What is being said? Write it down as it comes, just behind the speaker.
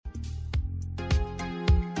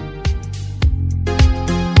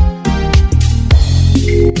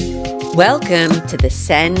Welcome to the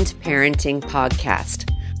Send Parenting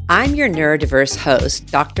Podcast. I'm your neurodiverse host,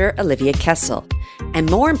 Dr. Olivia Kessel.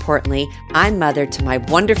 And more importantly, I'm mother to my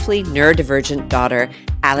wonderfully neurodivergent daughter,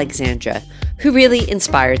 Alexandra, who really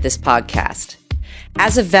inspired this podcast.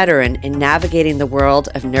 As a veteran in navigating the world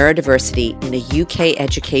of neurodiversity in a UK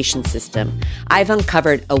education system, I've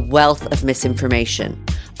uncovered a wealth of misinformation,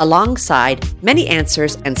 alongside many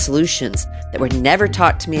answers and solutions that were never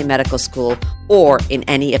taught to me in medical school or in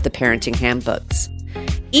any of the parenting handbooks.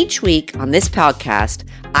 Each week on this podcast,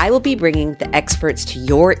 I will be bringing the experts to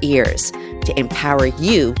your ears to empower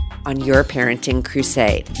you on your parenting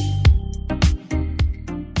crusade.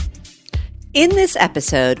 In this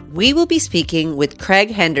episode, we will be speaking with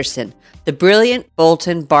Craig Henderson, the brilliant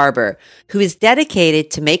Bolton barber, who is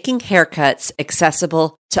dedicated to making haircuts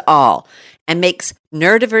accessible to all and makes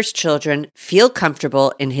neurodiverse children feel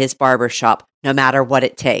comfortable in his barbershop, no matter what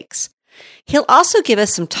it takes. He'll also give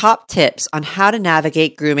us some top tips on how to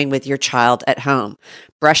navigate grooming with your child at home,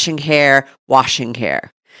 brushing hair, washing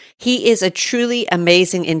hair. He is a truly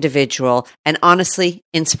amazing individual and honestly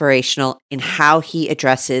inspirational in how he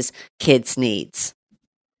addresses kids' needs.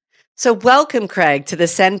 So welcome, Craig, to the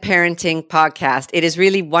Send Parenting Podcast. It is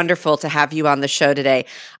really wonderful to have you on the show today.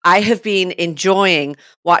 I have been enjoying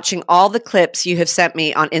watching all the clips you have sent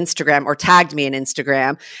me on Instagram or tagged me in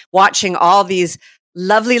Instagram, watching all these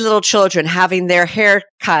lovely little children having their hair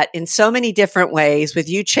cut in so many different ways, with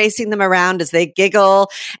you chasing them around as they giggle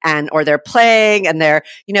or they're playing and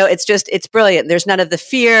it's brilliant. There's none of the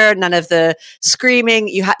fear, none of the screaming.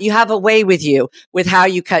 You have a way with you with how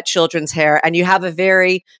you cut children's hair, and you have a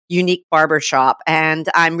very unique barbershop. And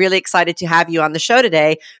I'm really excited to have you on the show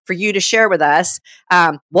today for you to share with us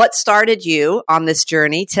what started you on this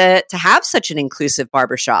journey to have such an inclusive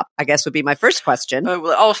barbershop, I guess would be my first question.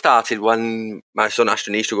 Well, it all started when my son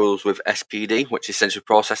Ashton, he struggles with SPD, which is sensory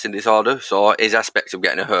processing disorder. So his aspect of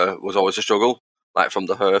getting a hair was always a struggle, like from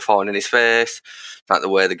the hair falling in his face, like the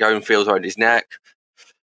way the gown feels around his neck,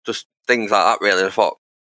 just things like that, really. And I thought,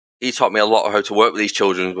 he taught me a lot of how to work with these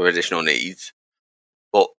children with additional needs,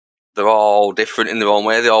 but they're all different in their own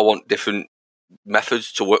way. They all want different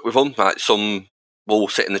methods to work with them. Like some will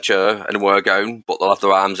sit in the chair and wear a gown, but they'll have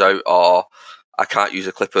their arms out, or I can't use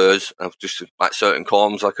the clippers. I've just like certain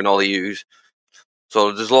combs I can only use.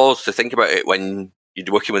 So there's loads to think about it when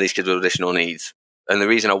you're working with these kids with additional needs. And the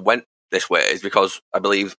reason I went this way is because I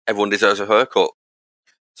believe everyone deserves a haircut.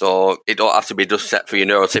 So it don't have to be just set for your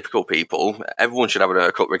neurotypical people. Everyone should have a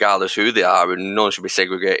haircut regardless who they are, and no one should be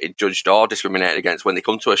segregated, judged or discriminated against when they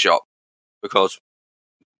come to a shop. Because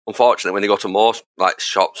unfortunately, when they go to most like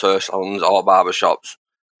shops, hair salons or barber shops,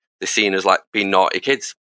 they're seen as like being naughty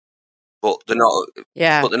kids. But they're not.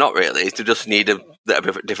 Yeah. But they're not really. They just need a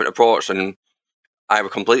different approach. And I have a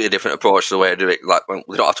completely different approach to the way I do it. Like, when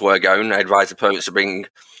we don't have to wear a gown, I advise the parents to bring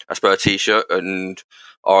a spare t-shirt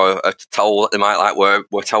or a towel that they might like wear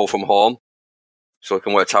a towel from home, so we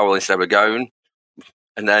can wear a towel instead of a gown,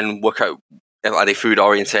 and then work out are they food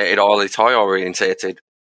orientated or are they toy orientated.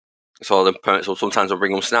 So the parents will sometimes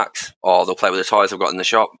bring them snacks, or they'll play with the toys they've got in the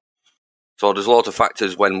shop. So there's lots of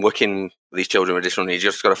factors when working with these children with additional needs.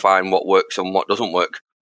 You just got to find what works and what doesn't work.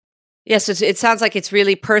 Yes, it sounds like it's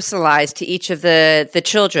really personalized to each of the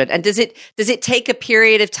children. And does it take a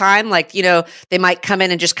period of time? Like, they might come in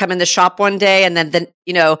and just come in the shop one day and then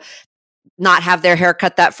not have their hair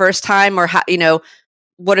cut that first time, or how,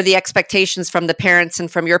 what are the expectations from the parents and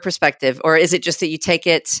from your perspective? Or is it just that you take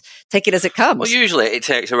it as it comes? Well, usually it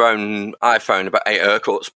takes around, I found, about 8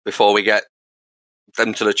 haircuts before we get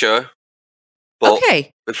them to the chair. But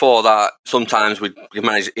before that, sometimes we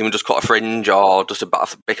manage even just cut a fringe or just a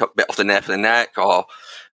bit off the nape of the neck, or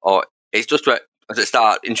it's just as it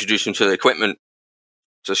start introducing to the equipment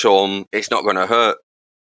to show them it's not going to hurt.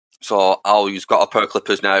 So I'll use got a pair of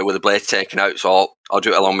clippers now with the blade taken out, so I'll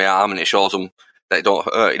do it along my arm and it shows them that it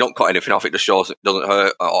don't hurt. You don't cut anything off; it just shows it doesn't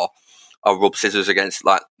hurt. Or I'll rub scissors against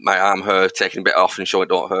like my arm hair, taking a bit off and show it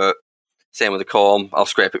don't hurt. Same with the comb; I'll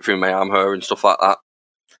scrape it through my arm hair and stuff like that,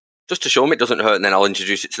 just to show them it doesn't hurt, and then I'll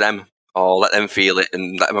introduce it to them or let them feel it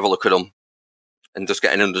and let them have a look at them and just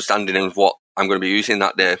get an understanding of what I'm going to be using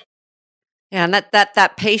that day. Yeah, and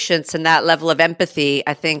that patience and that level of empathy,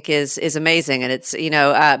 I think, is amazing, and it's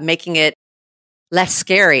making it less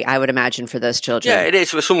scary, I would imagine, for those children. Yeah, it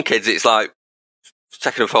is. For some kids, it's like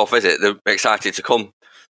second or fourth visit, they're excited to come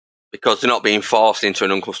because they're not being forced into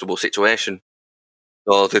an uncomfortable situation.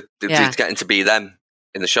 So they're just getting to be them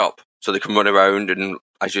in the shop, so they can run around and,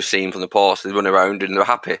 as you've seen from the post, they run around and they're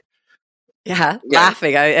happy. Yeah,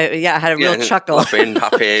 laughing. I had a real chuckle. Laughing,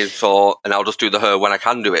 happy. So, and I'll just do the hair when I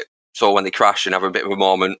can do it. So when they crash and have a bit of a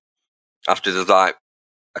moment after there's like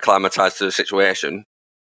acclimatized to the situation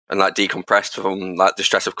and like decompressed from like the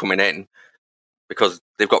stress of coming in, because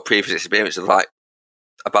they've got previous experience of like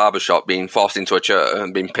a barbershop being forced into a chair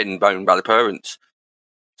and being pinned down by the parents.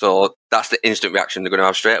 So that's the instant reaction they're going to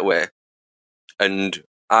have straight away. And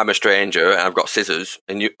I'm a stranger and I've got scissors,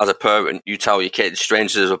 and you, as a parent, you tell your kids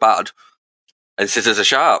strangers are bad and scissors are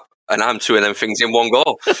sharp, and I'm two of them things in one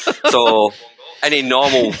go. So any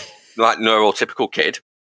normal, like neurotypical kid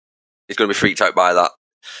is going to be freaked out by that.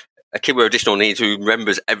 A kid with additional needs who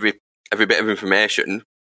remembers every bit of information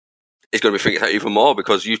is going to be freaked out even more,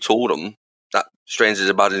 because you told them that strangers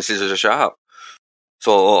are bad and scissors are sharp.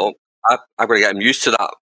 So I've got to get them used to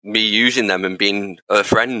that, me using them and being a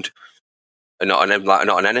friend and not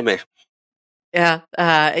an enemy. Yeah,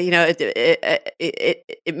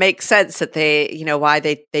 it makes sense that they, why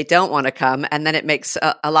they don't want to come, and then it makes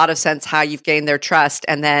a lot of sense how you've gained their trust,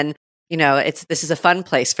 and then this is a fun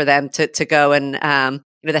place for them to go, and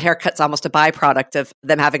the haircut's almost a byproduct of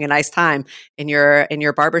them having a nice time in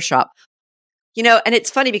your barbershop. And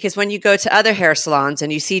it's funny because when you go to other hair salons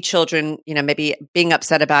and you see children, maybe being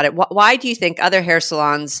upset about it, why do you think other hair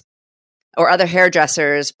salons or other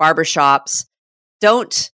hairdressers, barbershops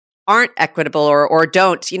aren't equitable or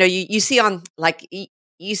don't, you see on like,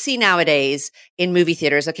 you see nowadays in movie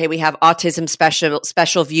theaters, okay, we have autism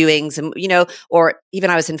special viewings, and, or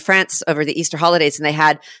even I was in France over the Easter holidays, and they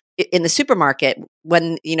had in the supermarket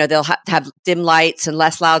when, they'll have dim lights and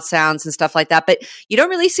less loud sounds and stuff like that. But you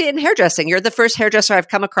don't really see it in hairdressing. You're the first hairdresser I've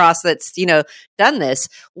come across that's, done this.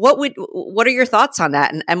 What are your thoughts on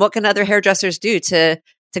that? And what can other hairdressers do to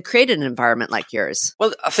create an environment like yours?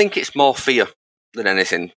 Well, I think it's more fear than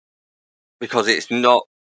anything, because it's not.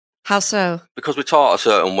 How so? Because we're taught a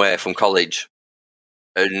certain way from college,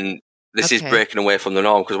 and this is breaking away from the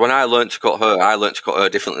norm. Because when I learned to cut her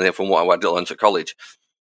differently from what I had learned at college.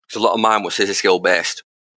 Because a lot of mine was scissor skill based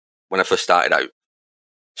when I first started out.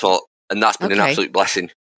 So, and that's been an absolute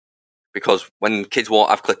blessing, because when kids won't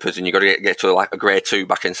have clippers and you've got to get to like a grade 2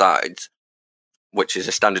 back and sides, which is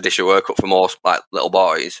a standard issue haircut for most like little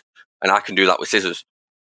boys, and I can do that with scissors.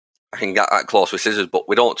 I can get that close with scissors, but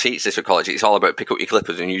we don't teach this at college. It's all about pick up your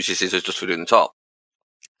clippers and use your scissors just for doing the top.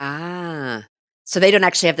 Ah, so they don't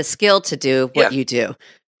actually have the skill to do what you do.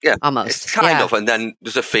 Yeah, almost. It's kind of, and then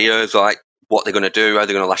there's a fear, it's like what they're going to do, how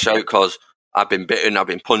they're going to lash out, because I've been bitten, I've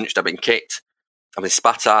been punched, I've been kicked, I've been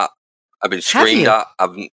spat at, I've been screamed at,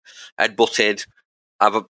 I've head-butted,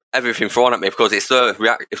 I've everything thrown at me, because it's the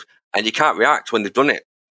react, and you can't react when they've done it,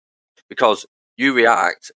 because you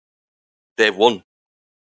react, they've won.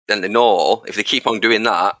 Then they know if they keep on doing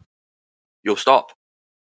that, you'll stop,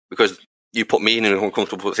 because you put me in an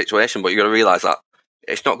uncomfortable situation. But you got to realise that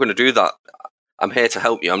it's not going to do that. I'm here to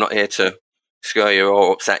help you. I'm not here to scare you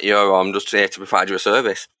or upset you, or I'm just here to provide you a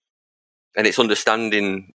service. And it's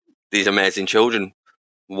understanding these amazing children,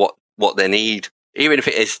 what they need, even if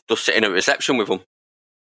it is just sitting at reception with them.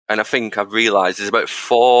 And I think I've realised there's about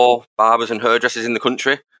 4 barbers and hairdressers in the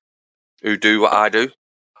country who do what I do.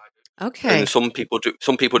 Okay. And some people do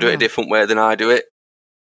it a different way than I do it,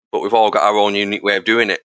 but we've all got our own unique way of doing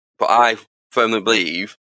it. But I firmly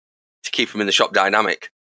believe to keep them in the shop dynamic.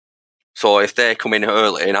 So if they come in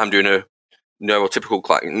early and I'm doing a neurotypical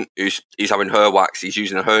client who's having hair wax, he's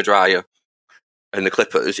using a hairdryer and the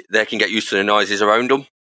clippers, they can get used to the noises around them.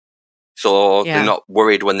 So they're not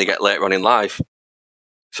worried when they get later on in life.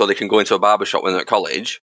 So they can go into a barbershop when they're at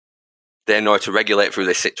college. They know how to regulate through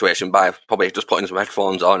this situation by probably just putting some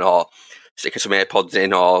headphones on, or sticking some AirPods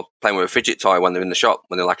in, or playing with a fidget toy when they're in the shop,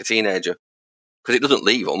 when they're like a teenager. Because it doesn't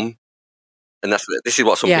leave them. And this is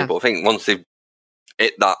what some people think. Once they've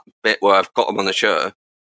hit that bit where I've got them on the chair,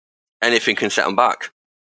 anything can set them back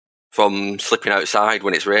from slipping outside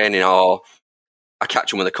when it's raining, or I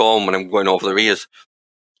catch them with a comb when I'm going over their ears.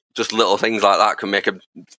 Just little things like that can make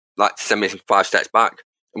send me 5 steps back,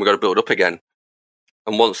 and we've got to build up again.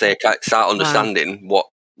 And once they start understanding what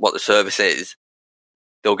the service is,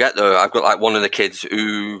 they'll get there. I've got like one of the kids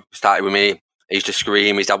who started with me. He used to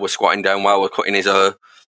scream. His dad was squatting down while we're cutting his hair.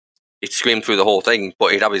 He'd scream through the whole thing,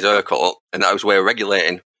 but he'd have his hair cut, and that was way of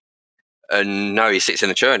regulating. And now he sits in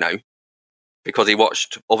the chair now, because he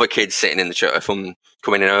watched other kids sitting in the chair from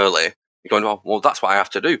coming in early. He's going, oh, well, that's what I have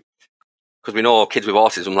to do. Because we know kids with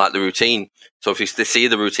autism like the routine. So if they see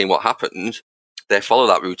the routine, what happens, they follow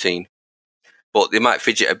that routine. But they might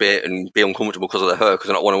fidget a bit and be uncomfortable because of their hair, because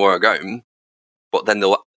they don't want to wear a gown. But then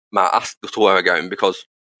they might ask to wear a gown, because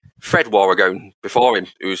Fred wore a gown before him,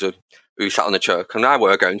 who sat on the chair. Can I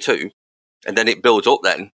wear a gown too? And then it builds up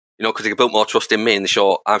then, because he built more trust in me, and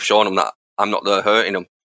I've shown them that I'm not there hurting them.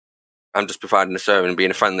 I'm just providing a service and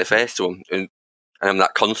being a friendly face to them, and I'm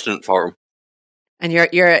that constant for them. And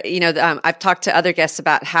I've talked to other guests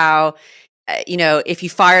about how, if you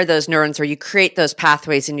fire those neurons or you create those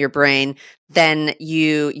pathways in your brain, then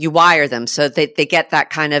you wire them so they get that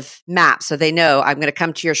kind of map. So they know, I'm going to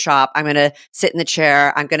come to your shop, I'm going to sit in the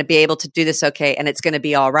chair, I'm going to be able to do this okay, and it's going to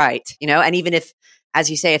be all right. And even if, as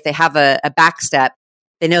you say, if they have a back step,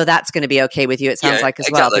 they know that's going to be okay with you. It sounds like as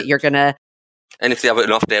exactly. well, that you're going to. And if they have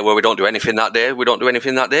an off day where we don't do anything that day, we don't do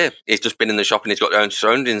anything that day. He's just been in the shop and he's got their own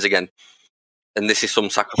surroundings again. And this is some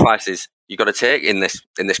sacrifices you've got to take in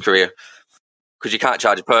this career, because you can't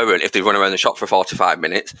charge a parent if they run around the shop for 45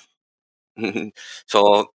 minutes.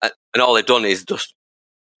 So, and all they've done is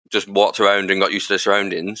just walked around and got used to the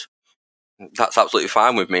surroundings. That's absolutely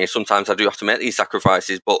fine with me. Sometimes I do have to make these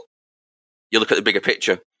sacrifices, but you look at the bigger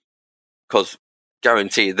picture, because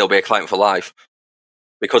guaranteed there'll be a client for life,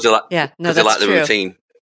 because they like the routine.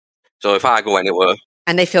 So if I go anywhere,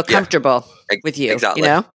 and they feel comfortable with you, exactly.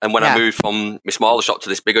 And when I moved from my smaller shop to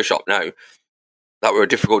this bigger shop now, that were a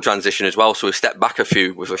difficult transition as well. So we stepped back with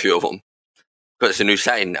a few of them, because it's a new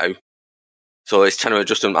setting now. So it's trying to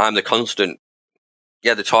adjust them. I'm the constant.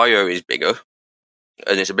 Yeah, the toy area is bigger,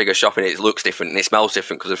 and it's a bigger shop, and it looks different, and it smells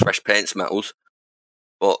different because of fresh paint smells.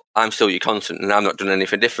 But I'm still your constant, and I'm not doing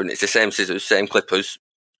anything different. It's the same scissors, same clippers,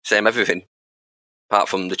 same everything, apart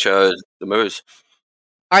from the chairs, the mirrors.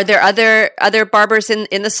 Are there other barbers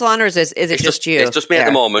in the salon, or is it just you? It's just me at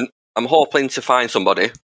the moment. I'm hoping to find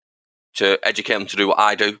somebody to educate them to do what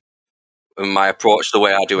I do, and my approach, the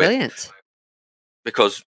way I do it.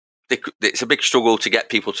 Because it's a big struggle to get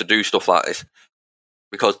people to do stuff like this,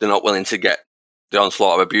 because they're not willing to get the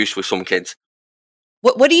onslaught of abuse with some kids.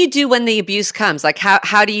 What do you do when the abuse comes? Like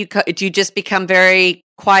how do you just become very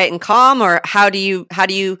quiet and calm, or how do you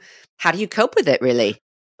cope with it, really?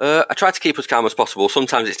 I try to keep as calm as possible.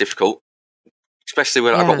 Sometimes it's difficult, especially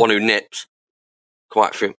when I've got one who nips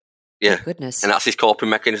quite a few. Yeah, oh, goodness. And that's his coping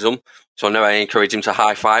mechanism. So now I encourage him to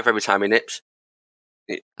high five every time he nips.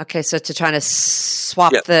 Okay, so to try to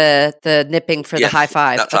swap the nipping for the high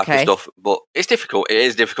five. That type of stuff. But it's difficult. It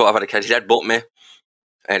is difficult. I've had a kid, his head butt me.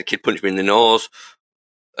 I had a kid punch me in the nose.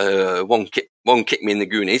 One kicked me in the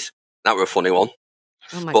Goonies. That was a funny one.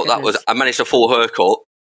 Oh my goodness. I managed a full haircut,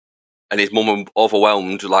 and his mum was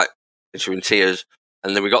overwhelmed, like, and she was in tears.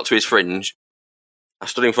 And then we got to his fringe. I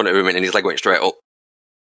stood in front of him, and his leg went straight up.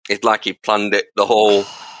 It's like he planned it, the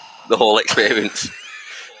whole experience.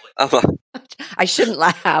 I shouldn't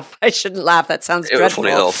laugh. That sounds dreadful. It was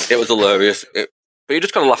funny though. It was hilarious. But you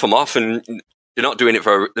just gotta laugh them off, and they're not doing it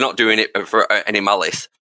for any malice.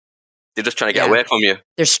 They're just trying to get away from you.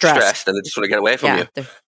 They're stressed, and they just want to get away from you.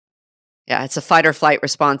 Yeah, it's a fight or flight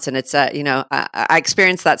response, and it's I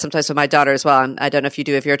experience that sometimes with my daughter as well. I don't know if you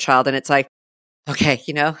do with your child, and it's like, okay,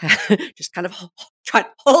 just kind of try to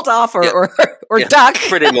hold off or duck.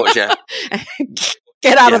 Pretty much, yeah.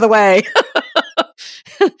 Get out of the way.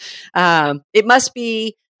 It must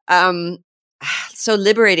be so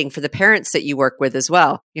liberating for the parents that you work with as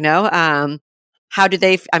well. How do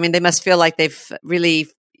they? I mean, they must feel like they've really,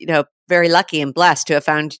 very lucky and blessed to have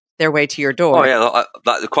found their way to your door. Oh yeah,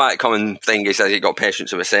 the quite common thing is that you got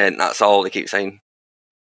patience with a saint. That's all they keep saying,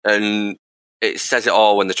 and it says it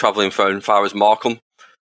all when they're travelling from far as Morecambe,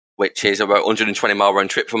 which is about 120-mile round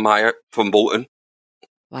trip from Bolton.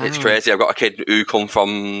 Wow. It's crazy. I've got a kid who come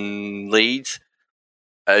from Leeds,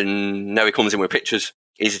 and now he comes in with pictures.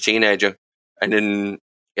 He's a teenager, and then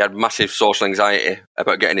he had massive social anxiety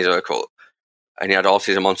about getting his hair cut, and he had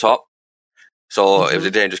autism on top. So it was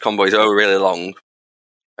a dangerous combo. His hair was really long,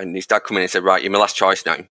 and his dad come in and said, "Right, you're my last choice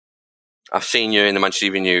now. I've seen you in the Manchester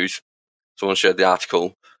Evening News." Someone shared the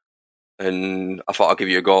article, and I thought I'll give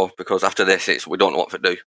you a go, because after this, we don't know what to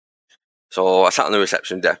do. So I sat on the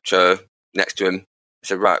reception desk chair next to him. I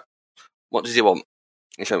said, "Right, what does he want?"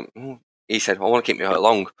 He said, "I want to keep my hair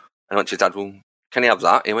long." And I went to his dad, "Well, can he have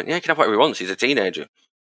that?" He went, "Yeah, he can have whatever he wants. He's a teenager."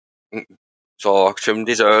 So I trimmed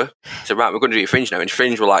his hair. I said, "Right, we're going to do your fringe now." And his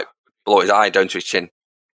fringe were like below his eye, down to his chin.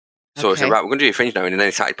 So I said, "Right, we're going to do your fringe now." And then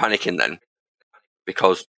he started panicking then,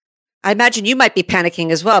 because I imagine you might be panicking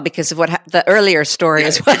as well because of what the earlier story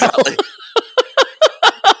as well. Exactly.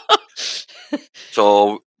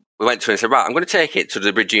 So we went to him and said, "Right, I'm going to take it to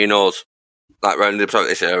the bridge of your nose, like round about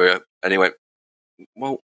this area." And he went,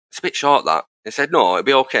 "Well, it's a bit short, that." He said, "No, it'll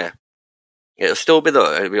be okay. It'll still be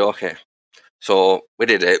there. It'll be okay." So we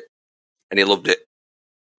did it, and he loved it.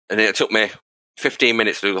 And it took me 15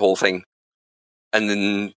 minutes to do the whole thing. And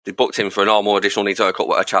then they booked him for a normal additional needs haircut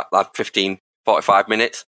with a chat, like 15, 45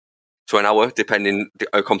 minutes to an hour, depending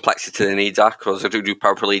how complexity the needs are, because I do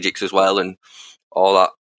paraplegics as well and all that.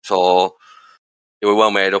 So they were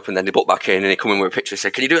well made up, and then they booked back in, and he come in with a picture and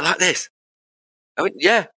said, "Can you do it like this?" I went,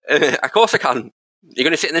 "Yeah, of course I can." You're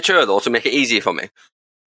going to sit in the chair, though, to make it easier for me.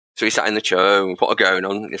 So he sat in the chair and put a gown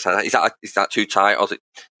on. He said, is that too tight, or is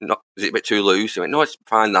it a bit too loose? He went, no, it's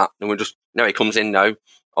fine, that. And he comes in now,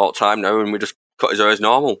 all the time now, and we just cut his hair as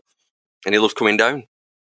normal. And he loves coming down.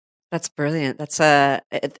 That's brilliant. That's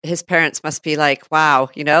his parents must be like, wow,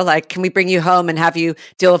 like, can we bring you home and have you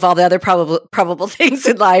deal with all the other probable things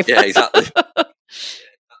in life? Yeah, exactly.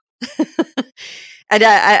 And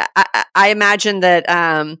I imagine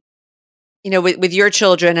that, with your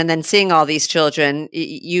children and then seeing all these children,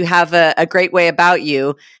 you have a great way about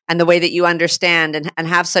you and the way that you understand and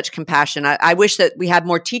have such compassion. I wish that we had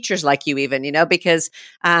more teachers like you even, because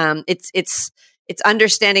it's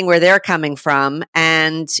understanding where they're coming from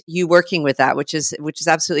and you working with that, which is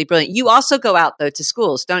absolutely brilliant. You also go out though to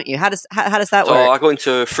schools, don't you? How does that work? So I go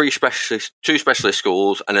into two specialist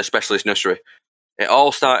schools and a specialist nursery. It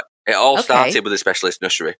all started with a specialist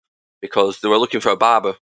nursery because they were looking for a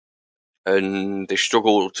barber and they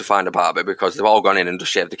struggled to find a barber because they've all gone in and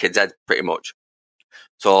just shaved the kid's head pretty much.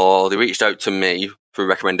 So they reached out to me through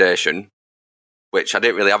recommendation, which I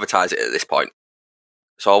didn't really advertise it at this point.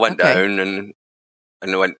 So I went down and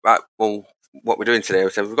I went, right, well, what we're doing today, I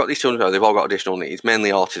said, we've got these children, they've all got additional needs,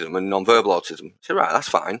 mainly autism and non-verbal autism. I said, right, that's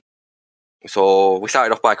fine. So we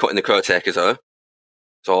started off by cutting the caretaker's hair.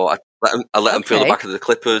 So I let them feel the back of the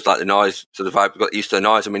clippers, like the noise, so the vibe got used to the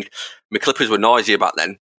noise. I mean, my clippers were noisier back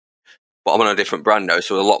then, but I'm on a different brand now,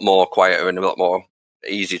 so they're a lot more quieter and a lot more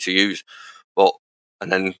easy to use.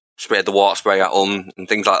 And then sprayed the water spray at them and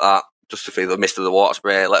things like that, just to feel the mist of the water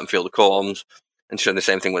spray, let them feel the combs, and doing the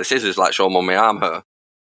same thing with the scissors, like show them on my arm hair.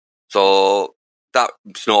 So that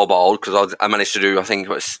snowballed because I managed to do, I think it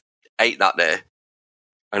was 8 that day,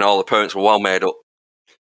 and all the parents were well made up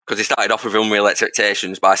because they started off with unreal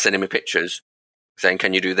expectations by sending me pictures saying,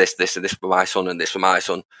 can you do this, this, and this for my son and this for my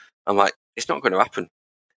son? I'm like, it's not going to happen.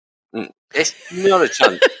 It's not a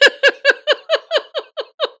chance.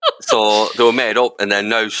 So they were made up, and then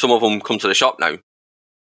now some of them come to the shop now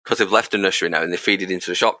because they've left the nursery now and they feed it into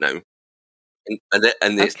the shop now.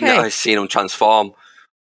 And it's nice seeing them transform.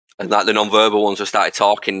 And like the non-verbal ones have started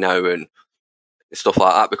talking now and stuff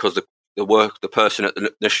like that because the person at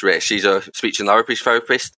the nursery, she's a speech and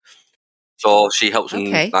therapist. So she helps them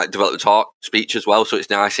like develop the speech as well. So it's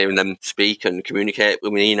nice hearing them speak and communicate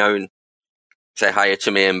with me, and say hi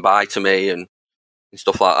to me and bye to me and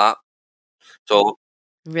stuff like that. So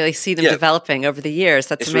really see them developing over the years.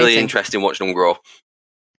 That's amazing. It's really interesting watching them grow.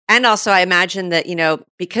 And also I imagine that,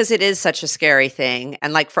 because it is such a scary thing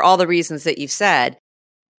and like for all the reasons that you've said,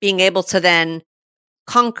 being able to then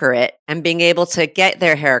conquer it and being able to get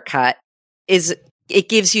their haircut it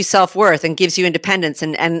gives you self-worth and gives you independence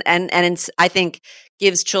and I think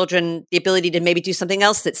gives children the ability to maybe do something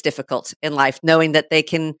else that's difficult in life, knowing that they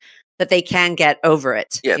can get over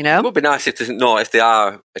it. Yeah, it would be nice to know if they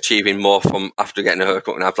are achieving more from after getting a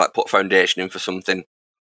haircut and have like put foundation in for something.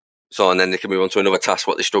 So, and then they can move on to another task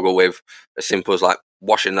what they struggle with, as simple as like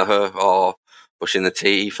washing the hair or brushing the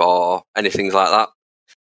teeth or anything like that.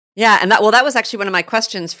 Yeah, and that was actually one of my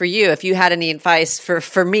questions for you, if you had any advice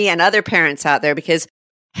for me and other parents out there, because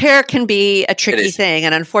hair can be a tricky thing,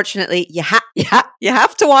 and unfortunately, you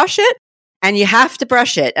have to wash it and you have to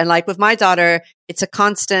brush it. And like with my daughter, it's a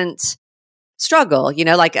constant struggle.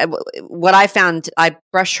 Like what I found, I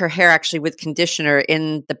brush her hair actually with conditioner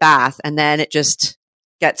in the bath, and then it just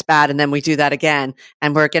gets bad, and then we do that again,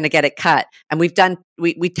 and we're going to get it cut. And we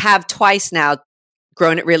have twice now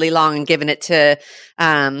grown it really long and given it to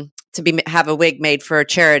have a wig made for a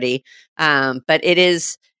charity. But it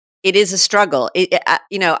is a struggle.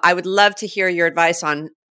 I would love to hear your advice on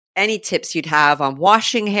any tips you'd have on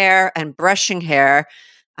washing hair and brushing hair.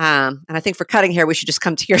 And I think for cutting hair, we should just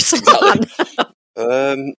come to your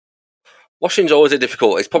salon. Washing's always a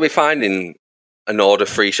difficult. It's probably finding an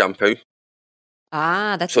order-free shampoo.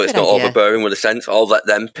 That's so it's not overbearing with a scent. I'll let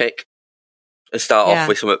them pick and start off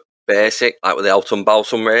with something basic, like with the Alton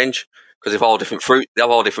Balsam range, because they have all different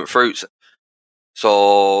fruits.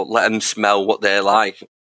 So let them smell what they like.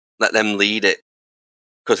 Let them lead it,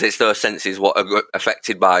 because it's their senses what are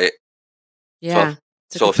affected by it. Yeah.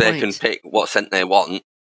 So if they can pick what scent they want,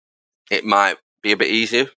 it might be a bit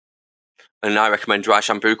easier. And I recommend dry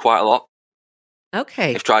shampoo quite a lot.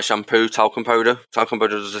 Okay. If dry shampoo, talcum powder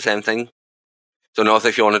does the same thing. So no,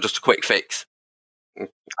 if you want just a quick fix, I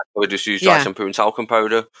would just use dry shampoo and talcum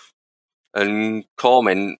powder. And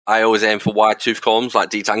combing, I always aim for wide tooth combs, like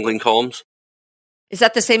detangling combs. Is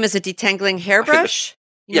that the same as a detangling hairbrush?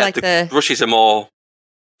 The brushes are more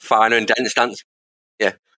finer and dense stance.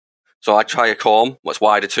 Yeah. So I try a comb what's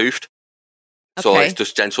wider toothed. Okay. So it's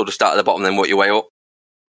just gentle to start at the bottom and then work your way up,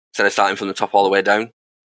 instead of starting from the top all the way down.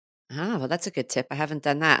 Oh, well, that's a good tip. I haven't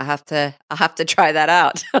done that. I'll have to try that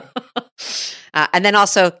out. And then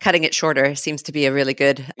also cutting it shorter seems to be a really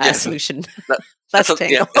good Yeah. solution. That's Less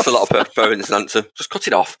tangles. that's a lot of parents' answer. Just cut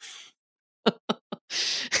it off.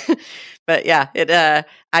 But yeah,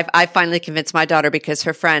 I finally convinced my daughter because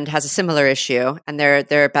her friend has a similar issue, and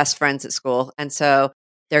they're best friends at school, and so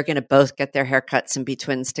they're going to both get their haircuts and be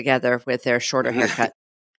twins together with their shorter haircut.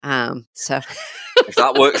 So if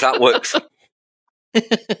that works, that works.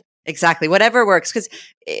 Exactly, whatever works, because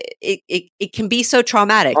it can be so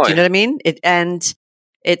traumatic. Oh, do you know what I mean?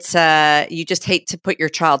 It's you just hate to put your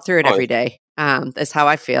child through it every day. That's how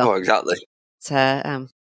I feel. Oh, exactly.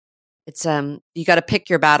 It's you got to pick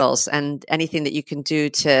your battles, and anything that you can do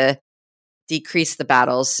to decrease the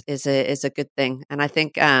battles is a good thing. And I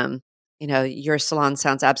think your salon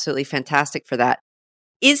sounds absolutely fantastic for that.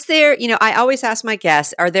 Is there, I always ask my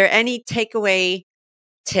guests, are there any takeaway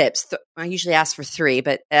tips? I usually ask for 3,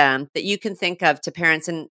 but that you can think of to parents,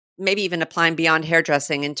 and maybe even applying beyond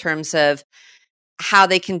hairdressing in terms of how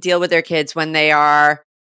they can deal with their kids when they are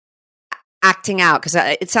acting out, because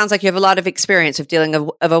it sounds like you have a lot of experience of dealing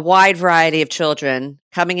of a wide variety of children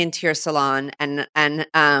coming into your salon, and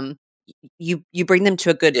you bring them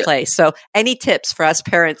to a good place. So any tips for us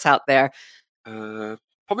parents out there?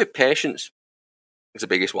 Probably patience is the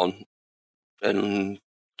biggest one, and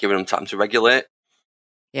giving them time to regulate.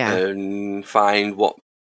 Yeah. And find what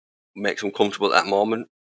makes them comfortable at that moment,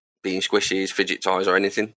 being squishies, fidget toys, or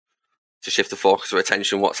anything, to shift the focus of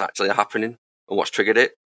attention, what's actually happening and what's triggered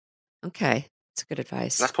it. Okay, that's good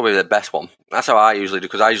advice. That's probably the best one. That's how I usually do,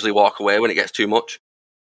 because I usually walk away when it gets too much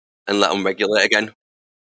and let them regulate again,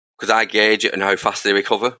 because I gauge it and how fast they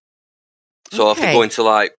recover. So if they go into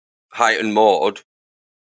like heightened mode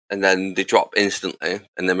and then they drop instantly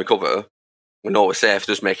and then recover, we know we're safe,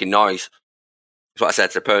 just making noise. That's what I said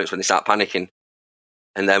to the parents when they start panicking.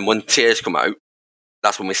 And then when tears come out,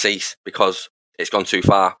 that's when we cease, because it's gone too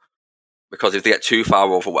far. Because if they get too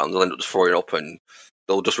far overwhelmed, they'll end up just throwing up and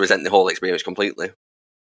they'll just resent the whole experience completely.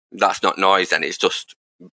 That's not noise then, it's just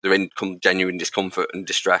they're in genuine discomfort and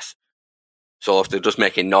distress. So if they're just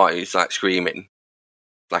making noise, like screaming,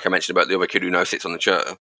 like I mentioned about the other kid who now sits on the chair,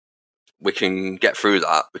 we can get through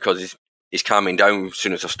that because he's calming down as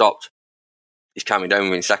soon as I've stopped. He's calming down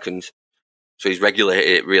within seconds. So he's regulated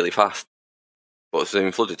it really fast. But if they're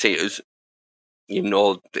in flood of tears,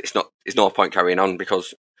 it's no point carrying on,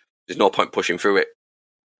 because there's no point pushing through it.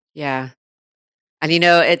 Yeah. And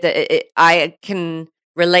I can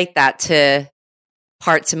relate that to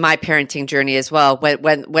parts of my parenting journey as well.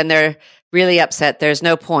 When they're really upset, there's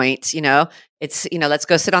no point, it's, let's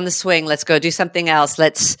go sit on the swing. Let's go do something else.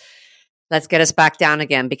 Let's get us back down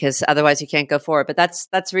again, because otherwise you can't go forward. But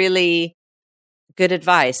that's really good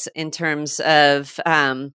advice in terms of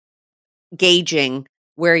gauging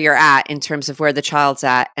where you're at in terms of where the child's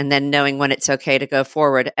at, and then knowing when it's okay to go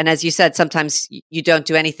forward. And as you said, sometimes you don't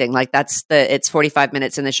do anything. Like it's 45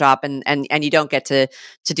 minutes in the shop and you don't get to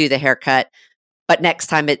do the haircut. But next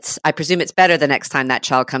time I presume it's better the next time that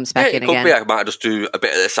child comes back in again. It could be. I might just do a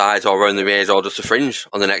bit at the sides or around the ears or just a fringe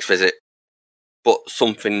on the next visit. But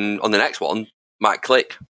something on the next one might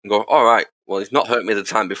click and go, all right, well, he's not hurt me the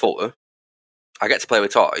time before. I get to play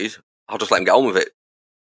with toys. I'll just let him get on with it.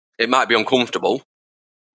 It might be uncomfortable,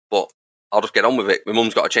 but I'll just get on with it. My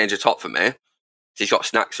mum's got to change the top for me. She's got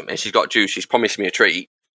snacks for me. She's got juice. She's promised me a treat.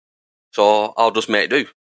 So I'll just make do.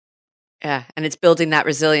 Yeah, and it's building that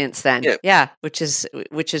resilience then. Yeah, which is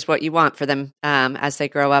what you want for them as they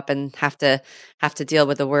grow up and have to deal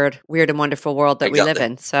with the weird and wonderful world that we live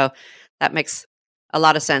in. So that makes a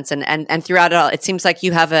lot of sense. And throughout it all, it seems like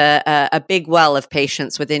you have a big well of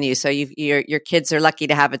patience within you. So your kids are lucky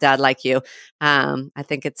to have a dad like you. I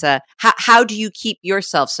think it's how do you keep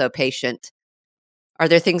yourself so patient? Are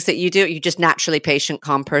there things that you do? Are you just naturally patient,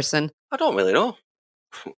 calm person? I don't really know.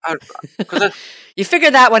 You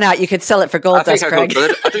figure that one out. You could sell it for gold dust, Craig.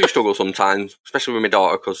 I do struggle sometimes, especially with my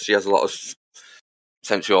daughter, because she has a lot of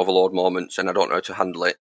sensory overload moments, and I don't know how to handle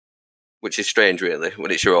it, which is strange, really,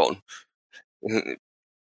 when it's your own.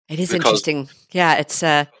 It is interesting. Yeah, it's.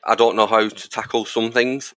 I don't know how to tackle some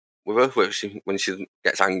things with her when she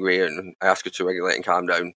gets angry, and I ask her to regulate and calm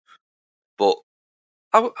down. But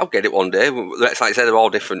I'll get it one day. Like I said, they're all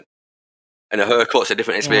different, and a haircut's a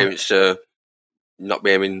different experience to not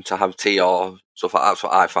being able to have tea or stuff like that. That's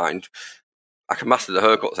what I find. I can master the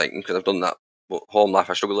haircut thing because I've done that, but home life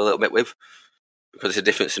I struggle a little bit with because it's a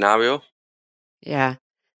different scenario. Yeah.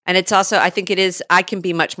 And it's also, I think it is, I can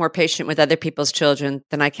be much more patient with other people's children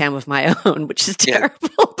than I can with my own, which is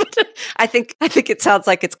terrible. But I think it sounds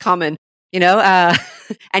like it's common,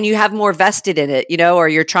 and you have more vested in it, or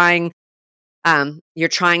you're trying you're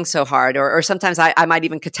trying so hard, or sometimes I might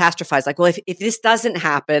even catastrophize, like, well, if this doesn't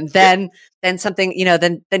happen, then something,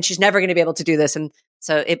 then she's never going to be able to do this. And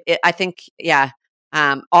so I think,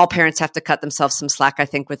 all parents have to cut themselves some slack, I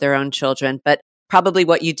think, with their own children, but probably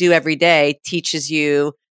what you do every day teaches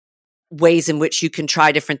you ways in which you can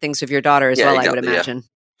try different things with your daughter as well, exactly, I would imagine. Yeah.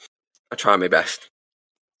 I try my best.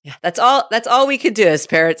 Yeah, that's all we could do as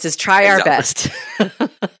parents is try our best.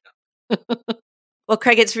 Well,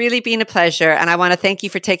 Craig, it's really been a pleasure. And I want to thank you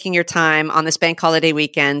for taking your time on this bank holiday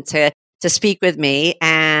weekend to speak with me.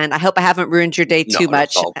 And I hope I haven't ruined your day too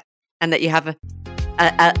much and that you have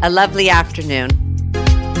a lovely afternoon.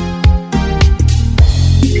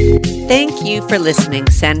 Thank you for listening,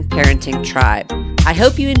 Send Parenting Tribe. I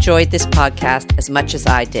hope you enjoyed this podcast as much as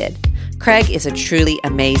I did. Craig is a truly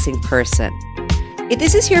amazing person. If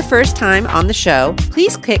this is your first time on the show,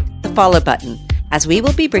 please click the follow button, as we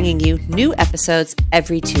will be bringing you new episodes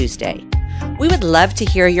every Tuesday. We would love to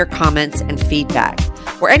hear your comments and feedback,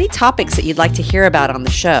 or any topics that you'd like to hear about on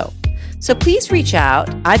the show. So please reach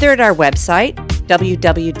out either at our website,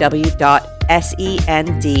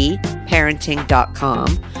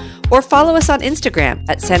 www.sendparenting.com, or follow us on Instagram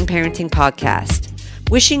at Send Parenting Podcast.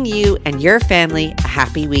 Wishing you and your family a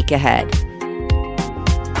happy week ahead.